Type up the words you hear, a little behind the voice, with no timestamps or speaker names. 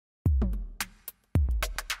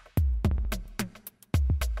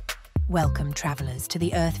Welcome, travellers, to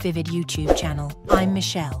the Earth Vivid YouTube channel. I'm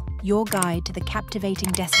Michelle, your guide to the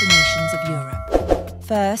captivating destinations of Europe.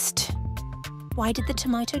 First, why did the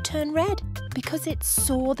tomato turn red? Because it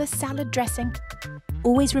saw the salad dressing.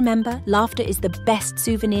 Always remember, laughter is the best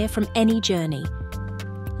souvenir from any journey.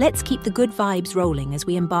 Let's keep the good vibes rolling as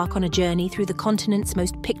we embark on a journey through the continent's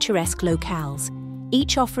most picturesque locales,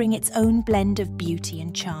 each offering its own blend of beauty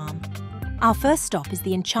and charm. Our first stop is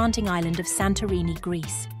the enchanting island of Santorini,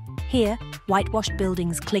 Greece. Here, whitewashed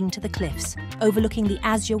buildings cling to the cliffs, overlooking the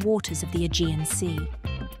azure waters of the Aegean Sea.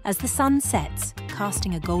 As the sun sets,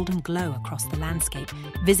 casting a golden glow across the landscape,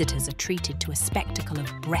 visitors are treated to a spectacle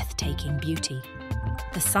of breathtaking beauty.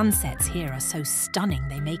 The sunsets here are so stunning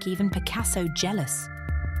they make even Picasso jealous.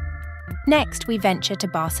 Next, we venture to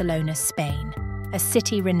Barcelona, Spain, a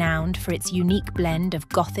city renowned for its unique blend of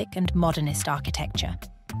Gothic and modernist architecture.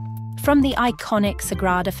 From the iconic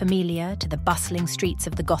Sagrada Familia to the bustling streets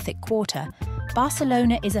of the Gothic Quarter,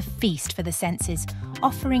 Barcelona is a feast for the senses,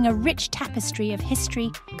 offering a rich tapestry of history,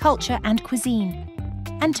 culture and cuisine.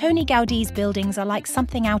 Antoni Gaudi's buildings are like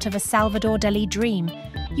something out of a Salvador Dali dream.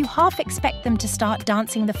 You half expect them to start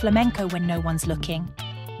dancing the flamenco when no one's looking.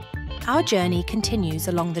 Our journey continues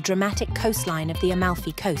along the dramatic coastline of the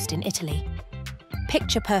Amalfi Coast in Italy.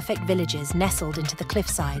 Picture-perfect villages nestled into the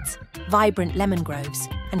cliffsides, vibrant lemon groves,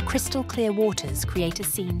 and crystal-clear waters create a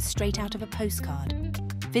scene straight out of a postcard.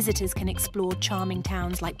 Visitors can explore charming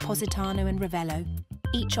towns like Positano and Ravello,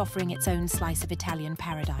 each offering its own slice of Italian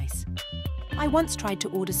paradise. I once tried to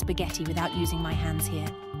order spaghetti without using my hands here.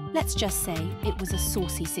 Let's just say it was a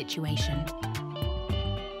saucy situation.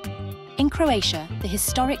 In Croatia, the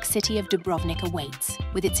historic city of Dubrovnik awaits,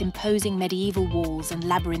 with its imposing medieval walls and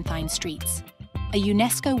labyrinthine streets. A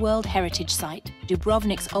UNESCO World Heritage Site,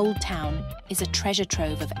 Dubrovnik's Old Town is a treasure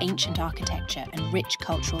trove of ancient architecture and rich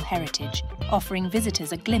cultural heritage, offering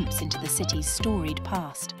visitors a glimpse into the city's storied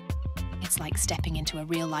past. It's like stepping into a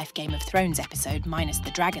real-life Game of Thrones episode, minus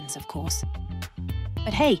the dragons, of course.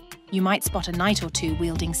 But hey, you might spot a knight or two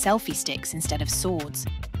wielding selfie sticks instead of swords.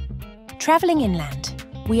 Travelling inland,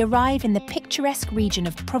 we arrive in the picturesque region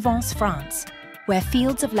of Provence, France, where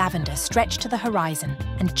fields of lavender stretch to the horizon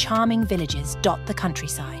and charming villages dot the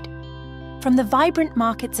countryside. From the vibrant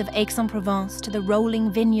markets of Aix-en-Provence to the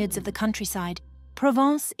rolling vineyards of the countryside,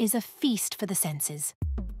 Provence is a feast for the senses,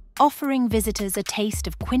 offering visitors a taste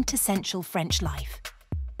of quintessential French life.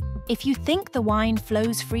 If you think the wine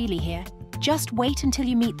flows freely here, just wait until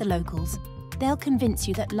you meet the locals. They'll convince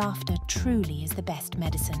you that laughter truly is the best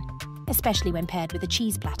medicine, especially when paired with a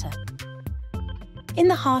cheese platter. In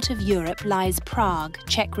the heart of Europe lies Prague,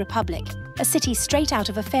 Czech Republic, a city straight out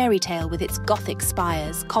of a fairy tale with its Gothic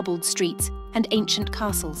spires, cobbled streets, and ancient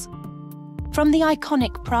castles. From the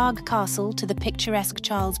iconic Prague Castle to the picturesque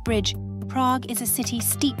Charles Bridge, Prague is a city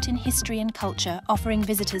steeped in history and culture, offering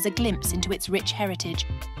visitors a glimpse into its rich heritage.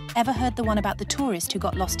 Ever heard the one about the tourist who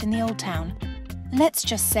got lost in the old town? Let's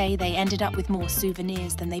just say they ended up with more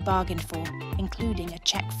souvenirs than they bargained for, including a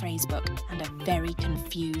Czech phrasebook and a very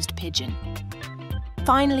confused pigeon.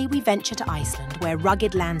 Finally, we venture to Iceland, where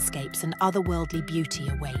rugged landscapes and otherworldly beauty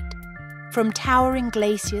await. From towering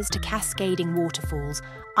glaciers to cascading waterfalls,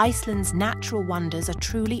 Iceland's natural wonders are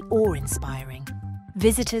truly awe-inspiring.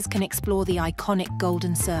 Visitors can explore the iconic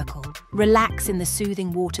Golden Circle, relax in the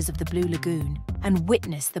soothing waters of the Blue Lagoon, and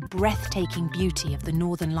witness the breathtaking beauty of the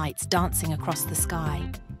Northern Lights dancing across the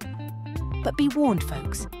sky. But be warned,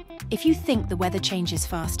 folks, if you think the weather changes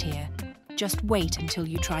fast here, just wait until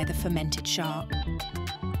you try the fermented shark.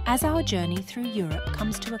 As our journey through Europe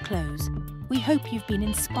comes to a close, we hope you've been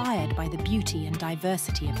inspired by the beauty and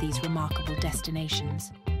diversity of these remarkable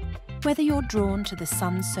destinations. Whether you're drawn to the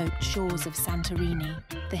sun-soaked shores of Santorini,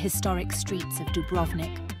 the historic streets of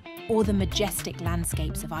Dubrovnik, or the majestic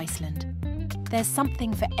landscapes of Iceland, there's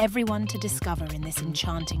something for everyone to discover in this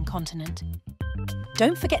enchanting continent.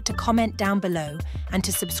 Don't forget to comment down below and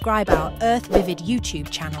to subscribe our Earth Vivid YouTube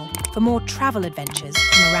channel for more travel adventures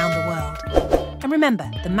from around the world. And remember,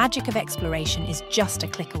 the magic of exploration is just a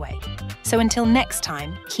click away. So until next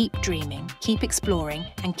time, keep dreaming, keep exploring,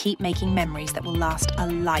 and keep making memories that will last a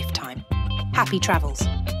lifetime. Happy travels!